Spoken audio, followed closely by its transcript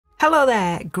Hello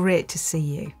there, great to see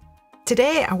you.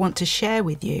 Today I want to share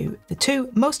with you the two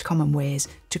most common ways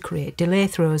to create delay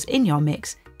throws in your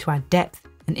mix to add depth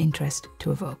and interest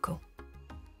to a vocal.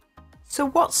 So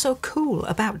what's so cool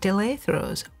about delay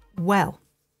throws? Well,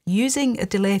 using a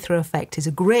delay throw effect is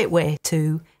a great way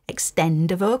to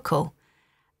extend a vocal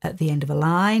at the end of a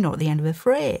line or at the end of a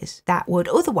phrase that would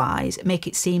otherwise make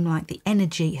it seem like the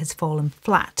energy has fallen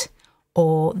flat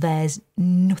or there's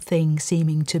nothing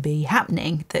seeming to be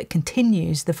happening that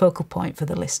continues the focal point for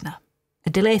the listener. A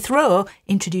delay throw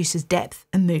introduces depth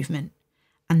and movement,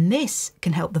 and this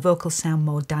can help the vocals sound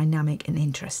more dynamic and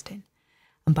interesting.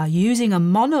 And by using a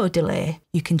mono delay,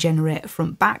 you can generate a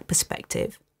front-back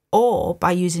perspective, or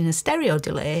by using a stereo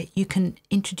delay, you can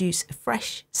introduce a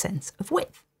fresh sense of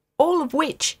width, all of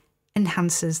which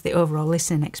enhances the overall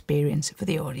listening experience for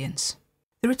the audience.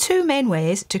 There are two main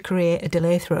ways to create a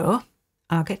delay throw.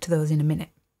 I'll get to those in a minute.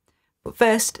 But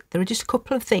first, there are just a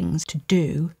couple of things to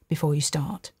do before you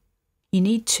start. You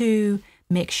need to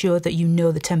make sure that you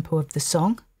know the tempo of the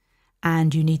song,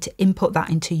 and you need to input that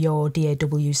into your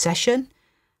DAW session,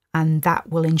 and that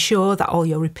will ensure that all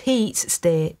your repeats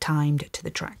stay timed to the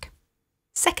track.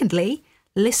 Secondly,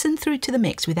 listen through to the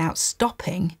mix without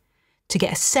stopping to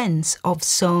get a sense of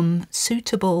some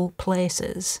suitable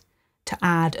places to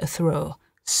add a throw,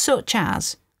 such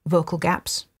as vocal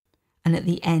gaps and at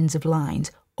the ends of lines,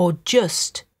 or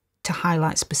just to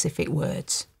highlight specific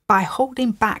words. By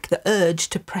holding back the urge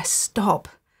to press stop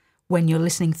when you're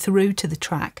listening through to the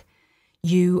track,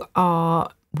 you are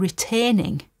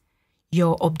retaining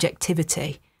your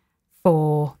objectivity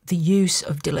for the use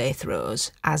of delay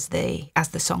throws as the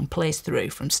song plays through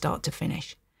from start to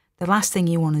finish. The last thing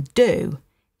you want to do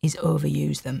is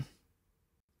overuse them.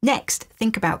 Next,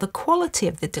 think about the quality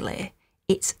of the delay,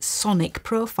 its sonic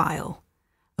profile.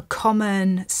 A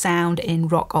common sound in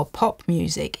rock or pop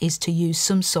music is to use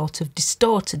some sort of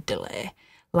distorted delay,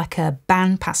 like a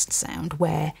bandpass sound,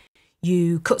 where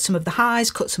you cut some of the highs,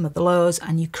 cut some of the lows,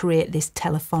 and you create this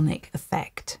telephonic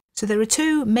effect. So there are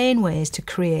two main ways to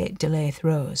create delay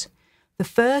throws. The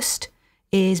first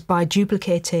is by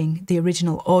duplicating the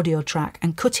original audio track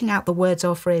and cutting out the words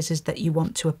or phrases that you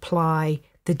want to apply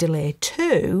the delay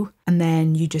to, and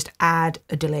then you just add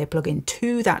a delay plugin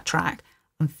to that track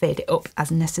and fade it up as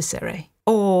necessary.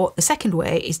 Or the second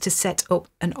way is to set up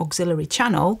an auxiliary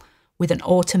channel with an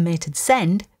automated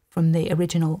send from the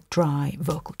original dry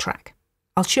vocal track.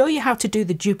 I'll show you how to do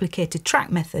the duplicated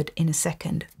track method in a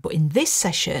second, but in this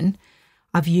session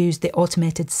I've used the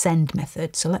automated send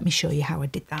method, so let me show you how I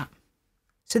did that.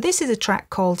 So this is a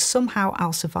track called Somehow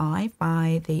I'll Survive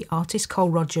by the artist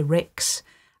called Roger Ricks,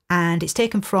 and it's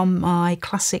taken from my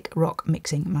classic rock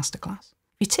mixing masterclass.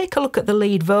 If you take a look at the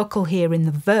lead vocal here in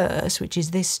the verse, which is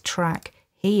this track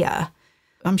here,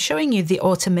 I'm showing you the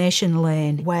automation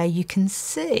lane where you can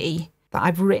see that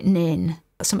I've written in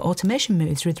some automation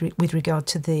moves with regard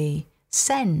to the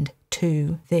send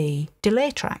to the delay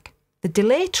track. The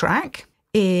delay track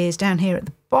is down here at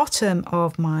the bottom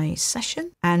of my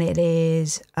session, and it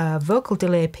is a vocal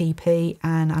delay PP,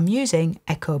 and I'm using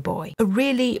Echo Boy. A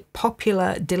really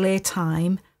popular delay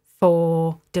time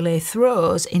for delay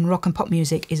throws in rock and pop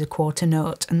music is a quarter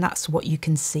note, and that's what you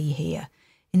can see here.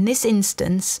 In this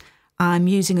instance, I'm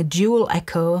using a dual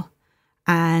echo,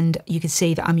 and you can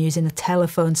see that I'm using a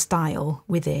telephone style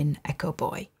within Echo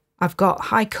Boy. I've got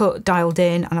high cut dialed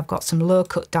in, and I've got some low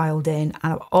cut dialed in,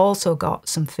 and I've also got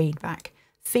some feedback.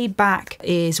 Feedback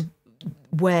is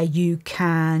where you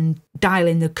can dial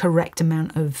in the correct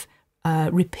amount of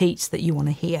repeats that you want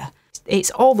to hear.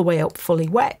 It's all the way up fully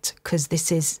wet because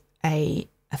this is a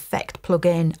effect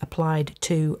plugin applied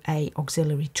to a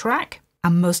auxiliary track,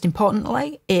 and most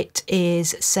importantly it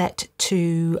is set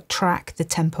to track the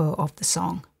tempo of the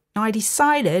song. Now I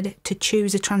decided to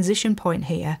choose a transition point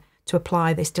here to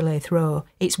apply this delay throw.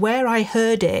 It's where I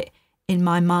heard it in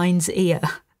my mind's ear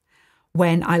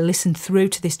when I listened through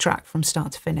to this track from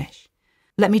start to finish.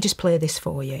 Let me just play this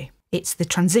for you. It's the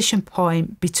transition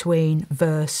point between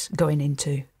verse going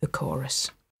into the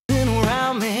chorus.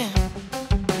 Around me,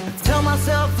 tell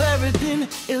myself everything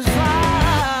is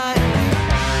right.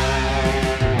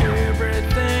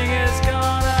 Everything is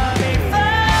gonna be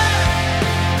fine.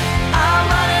 I'm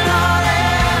running on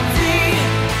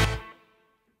empty.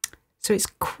 So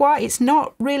it's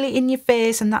not really in your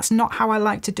face, and that's not how I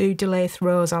like to do delay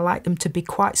throws. I like them to be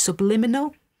quite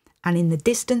subliminal and in the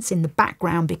distance, in the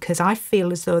background, because I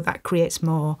feel as though that creates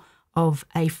more of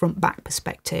a front-back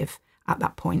perspective at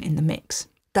that point in the mix.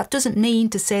 That doesn't mean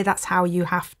to say that's how you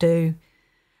have to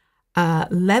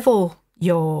level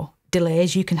your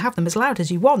delays. You can have them as loud as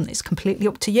you want. It's completely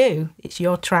up to you. It's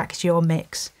your track, it's your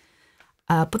mix.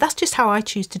 but that's just how I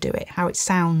choose to do it, how it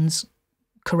sounds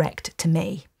correct to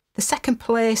me. The second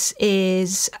place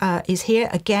is here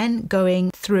again,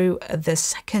 going through the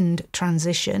second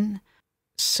transition.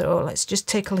 So let's just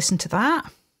take a listen to that.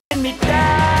 Me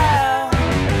down.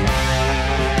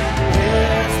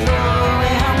 There's no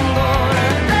way I'm gonna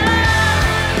die.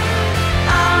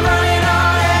 I'm running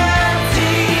on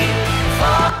empty.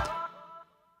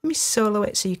 Let me solo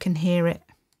it so you can hear it.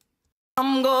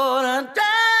 I'm gonna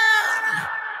die.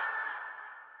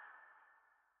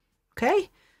 Okay,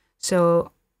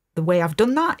 so the way I've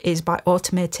done that is by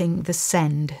automating the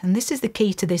send. And this is the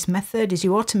key to this method, is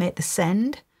you automate the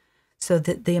send so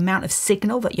that the amount of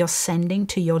signal that you're sending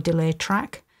to your delay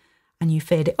track, and you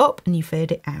fade it up and you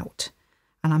fade it out.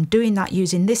 And I'm doing that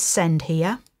using this send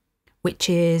here, which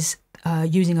is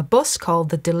using a bus called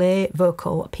the delay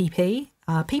vocal PP.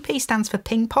 PP stands for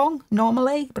ping pong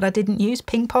normally, but I didn't use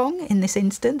ping pong in this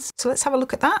instance. So let's have a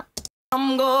look at that.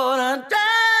 I'm gonna die.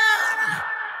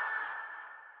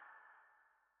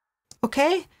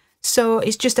 Okay, so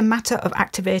it's just a matter of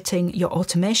activating your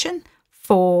automation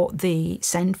for the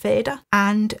send fader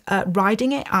and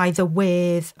riding it either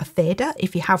with a fader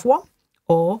if you have one,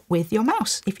 or with your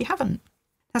mouse if you haven't.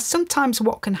 Now, sometimes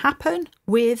what can happen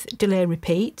with delay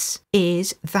repeats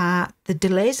is that the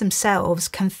delays themselves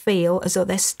can feel as though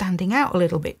they're standing out a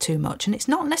little bit too much, and it's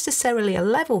not necessarily a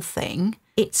level thing,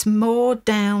 it's more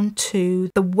down to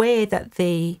the way that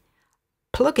the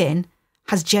plugin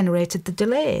has generated the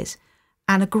delays.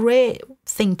 And a great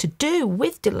thing to do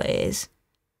with delays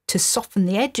to soften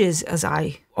the edges, as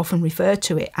I often refer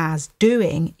to it as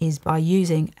doing, is by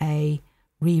using a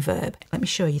reverb. Let me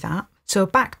show you that. So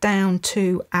back down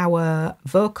to our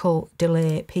vocal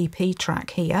delay PP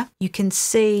track here, you can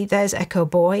see there's Echo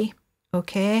Boy.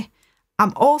 Okay,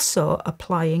 I'm also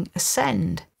applying a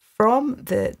send from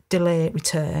the delay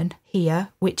return here,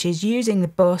 which is using the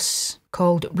bus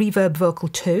called reverb vocal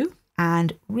 2,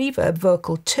 and reverb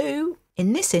vocal 2.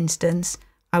 In this instance,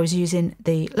 I was using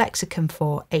the Lexicon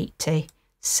 480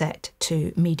 set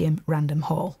to medium random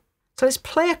hall. So let's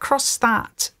play across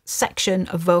that section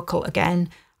of vocal again.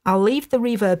 I'll leave the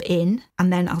reverb in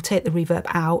and then I'll take the reverb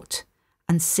out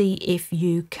and see if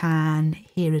you can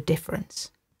hear a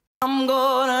difference. I'm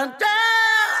gonna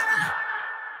die.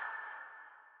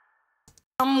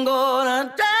 I'm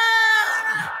gonna die.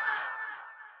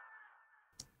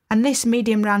 And this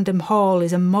medium random hall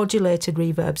is a modulated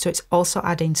reverb, so it's also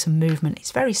adding some movement.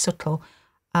 It's very subtle.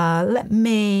 Let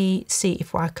me see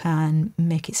if I can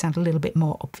make it sound a little bit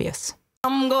more obvious.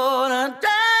 I'm gonna die.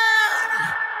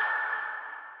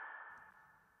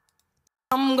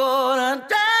 I'm gonna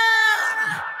die.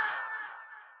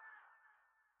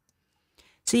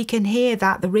 So you can hear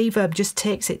that the reverb just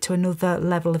takes it to another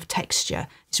level of texture.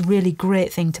 It's a really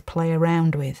great thing to play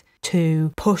around with,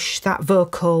 to push that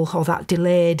vocal or that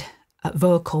delayed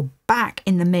vocal back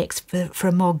in the mix for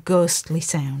a more ghostly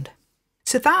sound.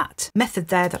 So that method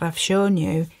there that I've shown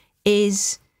you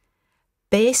is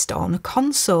based on a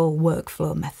console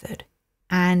workflow method,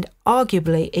 and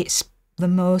arguably it's the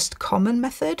most common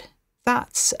method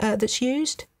that's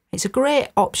used. It's a great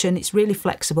option. It's really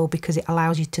flexible because it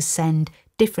allows you to send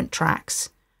different tracks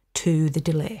to the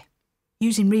delay.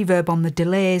 Using reverb on the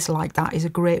delays like that is a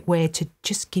great way to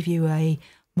just give you a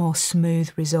more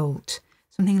smooth result,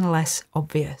 something less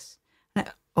obvious. And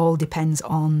it all depends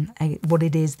on what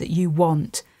it is that you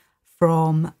want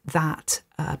from that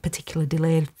particular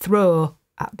delay throw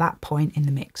at that point in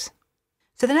the mix.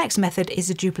 So the next method is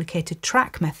a duplicated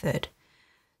track method.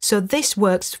 So this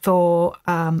works for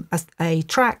a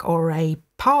track or a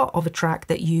part of a track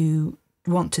that you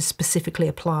want to specifically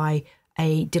apply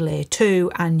a delay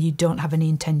to, and you don't have any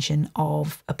intention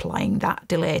of applying that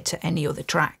delay to any other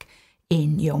track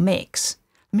in your mix.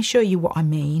 Let me show you what I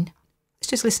mean.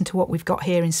 Let's just listen to what we've got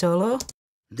here in solo.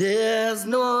 There's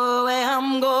no way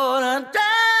I'm gonna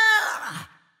die.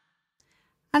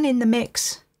 And in the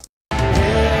mix.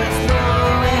 There's no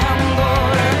way I'm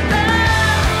gonna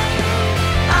die.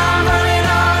 I'm running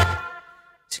on.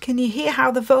 So can you hear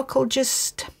how the vocal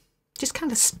just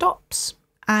kind of stops?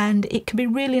 And it can be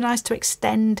really nice to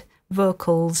extend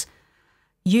vocals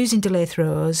using delay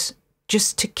throws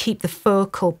just to keep the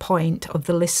focal point of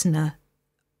the listener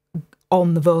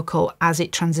on the vocal as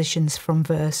it transitions from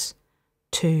verse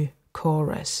to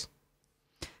chorus.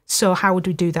 So how would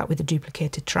we do that with the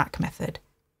duplicated track method?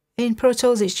 In Pro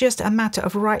Tools, it's just a matter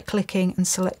of right-clicking and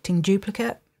selecting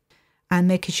duplicate and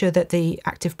making sure that the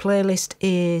active playlist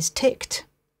is ticked.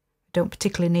 Don't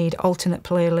particularly need alternate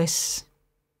playlists.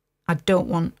 I don't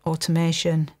want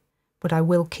automation, but I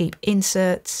will keep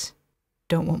inserts.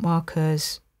 Don't want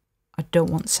markers. I don't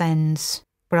want sends.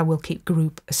 but I will keep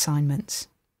group assignments.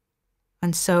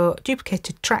 And so a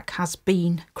duplicated track has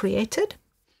been created.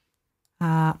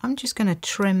 I'm just going to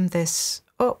trim this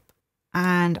up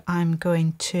and I'm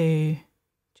going to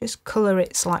just colour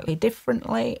it slightly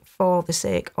differently for the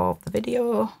sake of the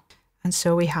video. And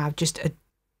so we have just a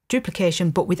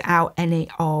duplication but without any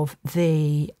of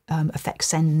the effect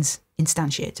sends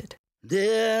instantiated.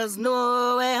 There's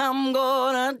no way I'm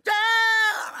gonna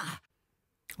die.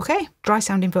 Okay, dry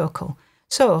sounding vocal.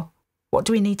 So what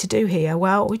do we need to do here?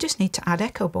 Well, we just need to add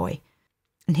Echo Boy.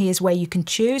 And here's where you can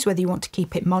choose whether you want to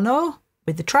keep it mono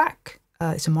with the track,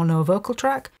 it's a mono vocal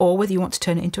track, or whether you want to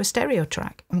turn it into a stereo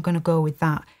track. I'm going to go with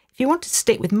that. If you want to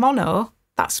stick with mono,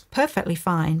 that's perfectly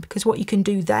fine, because what you can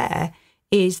do there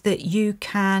is that you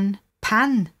can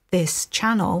pan this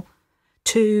channel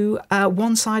to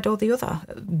one side or the other,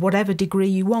 whatever degree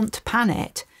you want to pan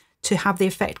it, to have the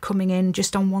effect coming in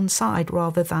just on one side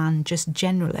rather than just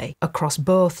generally across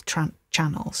both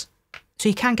channels. So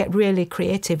you can get really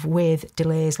creative with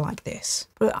delays like this.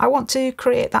 But I want to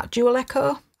create that dual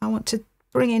echo. I want to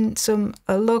bring in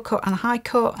a low cut and a high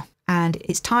cut, and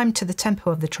it's timed to the tempo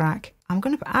of the track. I'm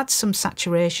going to add some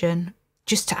saturation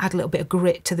just to add a little bit of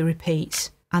grit to the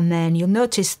repeats. And then you'll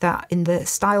notice that in the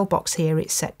style box here,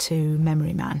 it's set to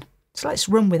Memory Man. So let's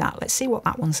run with that. Let's see what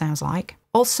that one sounds like.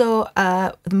 Also,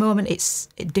 at the moment, it's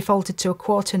defaulted to a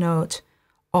quarter note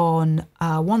on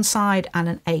one side and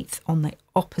an eighth on the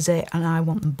opposite, and I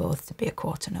want them both to be a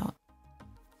quarter note.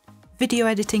 Video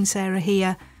editing, Sarah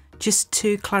here. Just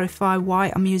to clarify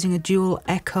why I'm using a dual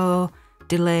echo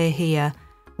delay here.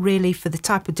 Really, for the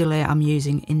type of delay I'm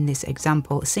using in this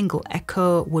example, a single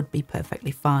echo would be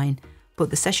perfectly fine. But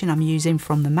the session I'm using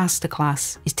from the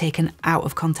masterclass is taken out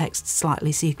of context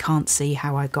slightly, so you can't see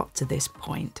how I got to this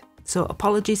point. So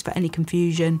apologies for any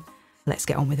confusion. Let's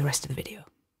get on with the rest of the video.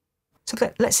 So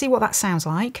let's see what that sounds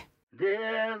like.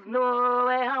 There's no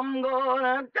way I'm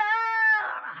gonna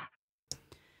die.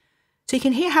 So you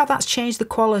can hear how that's changed the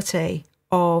quality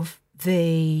of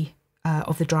the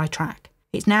dry track.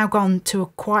 It's now gone to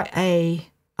quite a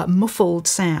muffled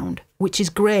sound, which is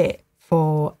great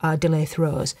for delay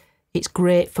throws. It's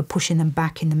great for pushing them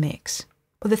back in the mix.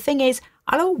 But the thing is,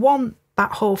 I don't want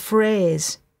that whole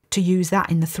phrase to use that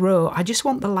in the throw. I just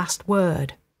want the last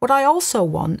word. What I also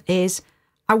want is,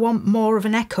 I want more of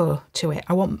an echo to it.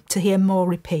 I want to hear more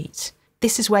repeats.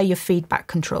 This is where your feedback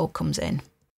control comes in.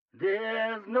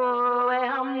 There's no way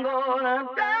I'm gonna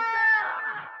die.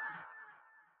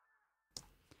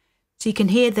 So you can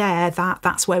hear there that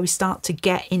that's where we start to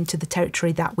get into the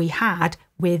territory that we had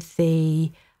with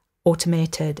the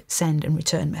automated send and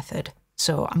return method.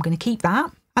 So I'm going to keep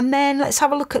that. And then let's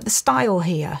have a look at the style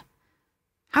here.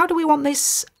 How do we want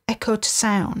this echo to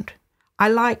sound? I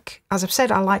like, as I've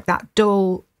said, I like that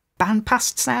dull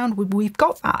bandpass sound. We've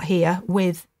got that here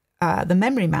with the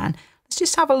Memory Man. Let's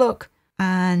just have a look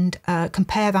and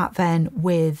compare that then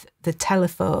with the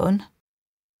telephone.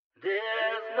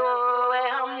 There's no way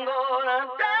I'm gonna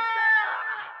die.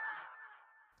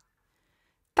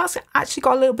 That's actually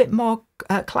got a little bit more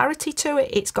clarity to it.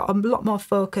 It's got a lot more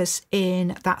focus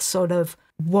in that sort of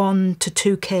 1 to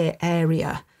 2K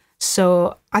area.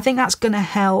 So I think that's going to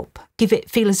help give it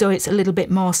feel as though it's a little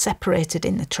bit more separated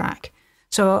in the track.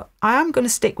 So I am going to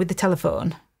stick with the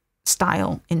telephone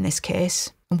style in this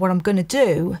case. And what I'm going to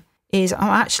do is I'm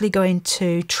actually going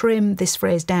to trim this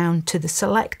phrase down to the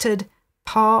selected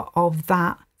part of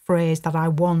that phrase that I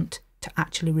want to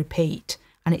actually repeat.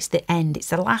 And it's the end, it's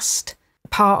the last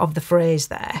part of the phrase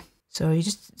there. So you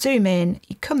just zoom in,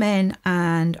 you come in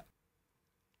and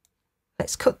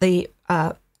let's cut the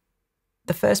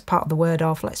first part of the word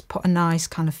off. Let's put a nice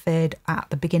kind of fade at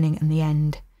the beginning and the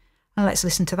end. And let's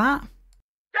listen to that.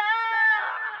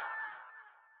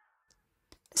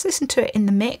 Let's listen to it in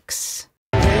the mix.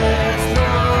 There's no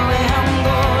way I'm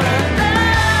gonna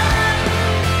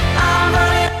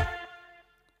die.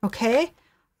 Okay,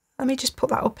 let me just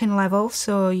put that up in level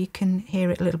so you can hear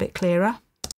it a little bit clearer.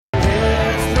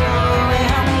 There's no way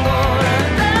I'm gonna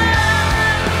die.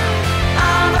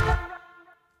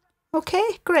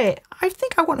 Okay, great. I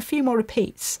think I want a few more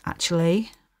repeats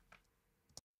actually.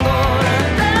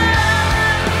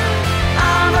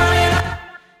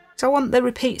 So I want the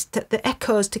repeats, the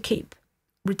echoes to keep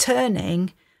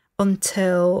returning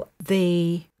until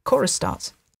the chorus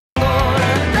starts.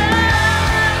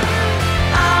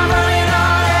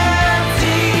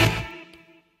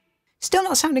 Still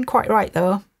not sounding quite right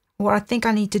though. What I think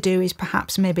I need to do is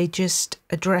perhaps maybe just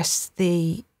address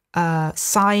the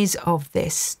size of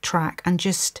this track and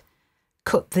just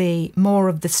cut more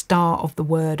of the start of the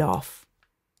word off.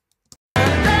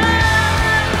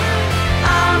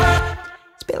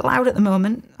 It's a a bit loud at the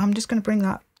moment. I'm just going to bring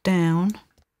that down.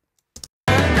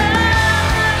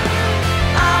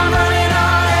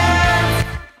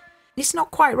 It's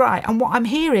not quite right, and what I'm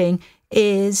hearing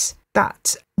is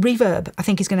that reverb, I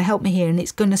think, is going to help me here, and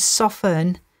it's going to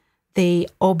soften the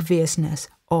obviousness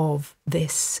of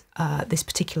this this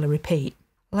particular repeat.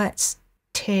 Let's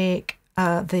take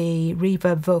the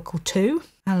reverb vocal 2,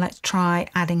 and let's try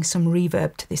adding some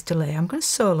reverb to this delay. I'm going to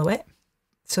solo it.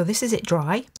 So this is it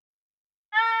dry.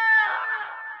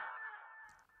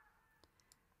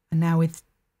 And now with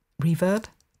reverb.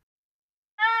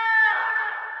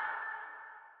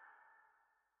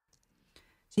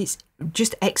 So it's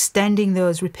just extending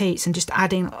those repeats and just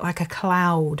adding like a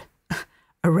cloud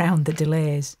around the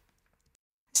delays.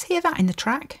 Let's hear that in the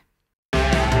track.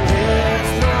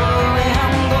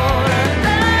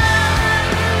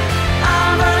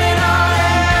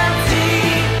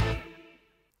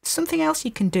 Something else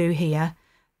you can do here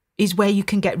is where you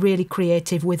can get really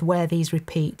creative with where these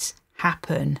repeats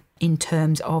happen in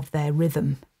terms of their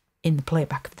rhythm in the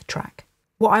playback of the track.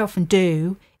 What I often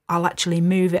do, I'll actually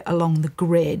move it along the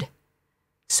grid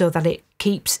so that it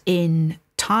keeps in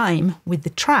time with the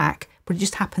track, but it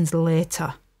just happens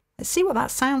later. Let's see what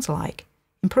that sounds like.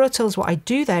 In Pro Tools, what I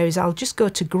do there is I'll just go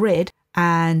to grid,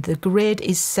 and the grid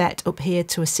is set up here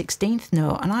to a 16th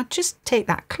note, and I'll just take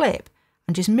that clip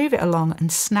and just move it along and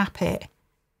snap it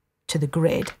to the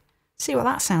grid. See what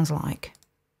that sounds like.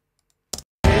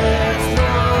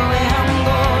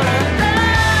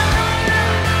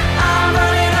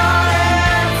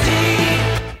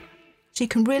 So you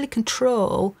can really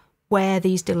control where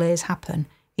these delays happen.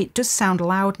 It does sound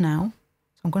loud now,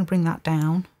 so I'm going to bring that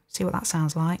down, see what that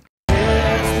sounds like.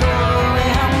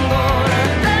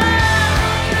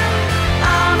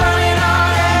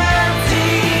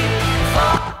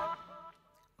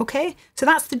 Okay, so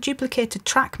that's the duplicated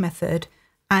track method,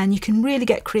 and you can really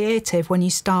get creative when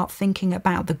you start thinking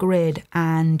about the grid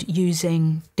and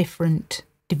using different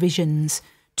divisions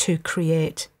to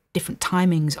create different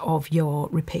timings of your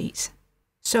repeats.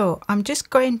 So I'm just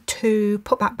going to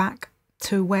put that back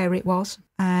to where it was,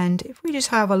 and if we just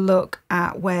have a look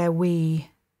at where we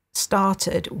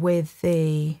started with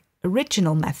the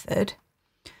original method,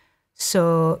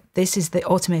 so this is the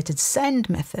automated send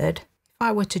method. If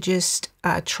I were to just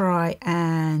try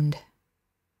and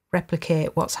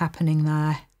replicate what's happening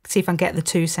there, see if I can get the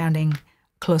two sounding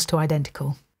close to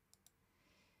identical.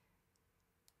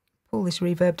 Pull this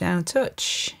reverb down a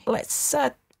touch. Let's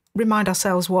remind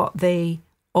ourselves what the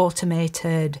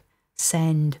automated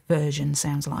send version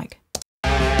sounds like.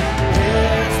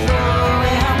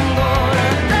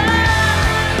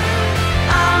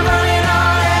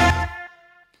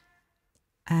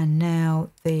 And now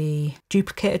the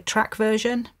duplicated track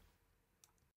version.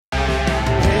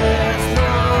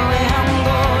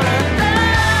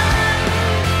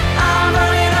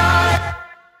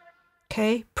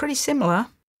 Okay, pretty similar.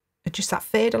 Adjust that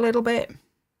fade a little bit.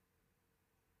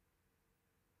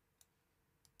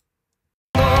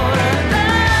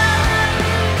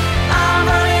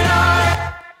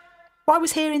 What I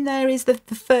was hearing there is the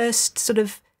first sort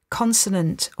of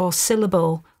consonant or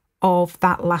syllable of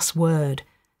that last word,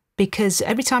 because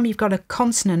every time you've got a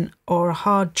consonant or a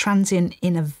hard transient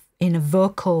in a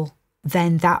vocal,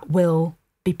 then that will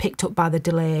be picked up by the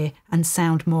delay and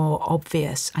sound more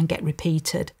obvious and get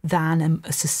repeated than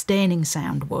a sustaining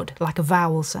sound would, like a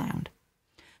vowel sound.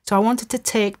 So I wanted to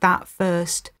take that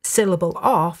first syllable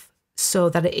off so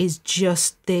that it is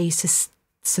just the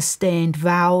sustained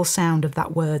vowel sound of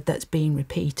that word that's being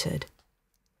repeated.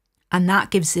 And that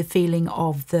gives the feeling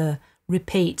of the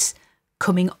repeats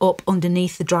coming up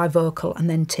underneath the dry vocal and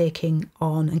then taking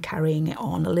on and carrying it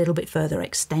on a little bit further,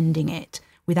 extending it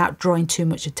without drawing too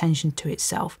much attention to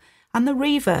itself. And the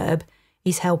reverb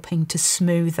is helping to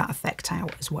smooth that effect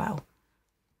out as well.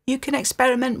 You can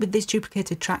experiment with this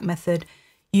duplicated track method.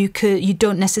 You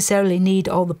don't necessarily need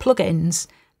all the plugins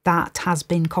that has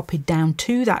been copied down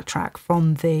to that track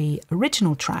from the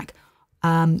original track.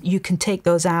 You can take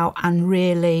those out and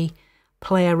really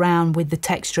play around with the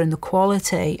texture and the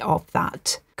quality of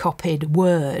that copied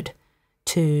word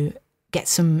to get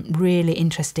some really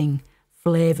interesting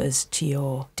flavours to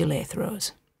your delay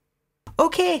throws.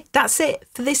 Okay, that's it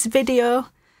for this video.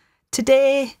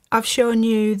 Today I've shown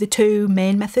you the two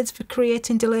main methods for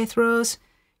creating delay throws,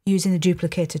 using the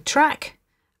duplicated track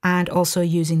and also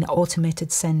using the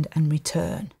automated send and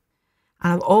return.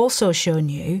 And I've also shown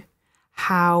you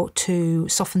how to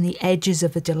soften the edges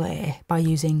of a delay by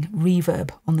using reverb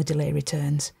on the delay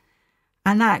returns.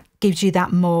 And that gives you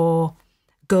that more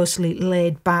ghostly,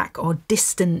 laid back or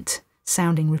distant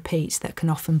sounding repeats that can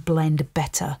often blend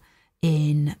better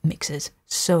in mixes.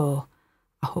 So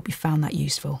I hope you found that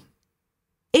useful.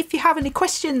 If you have any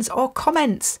questions or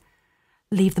comments,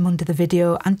 leave them under the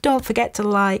video, and don't forget to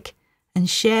like and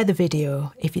share the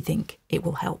video if you think it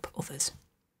will help others.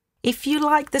 If you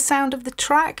like the sound of the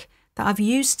track that I've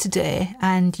used today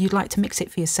and you'd like to mix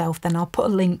it for yourself, then I'll put a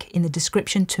link in the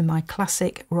description to my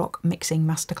classic rock mixing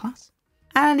masterclass.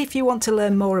 And if you want to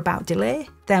learn more about delay,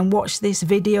 then watch this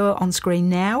video on screen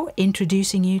now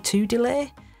introducing you to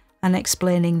delay and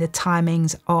explaining the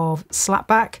timings of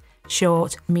slapback,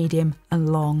 short, medium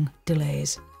and long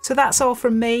delays. So that's all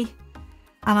from me,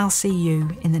 and I'll see you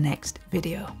in the next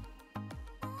video.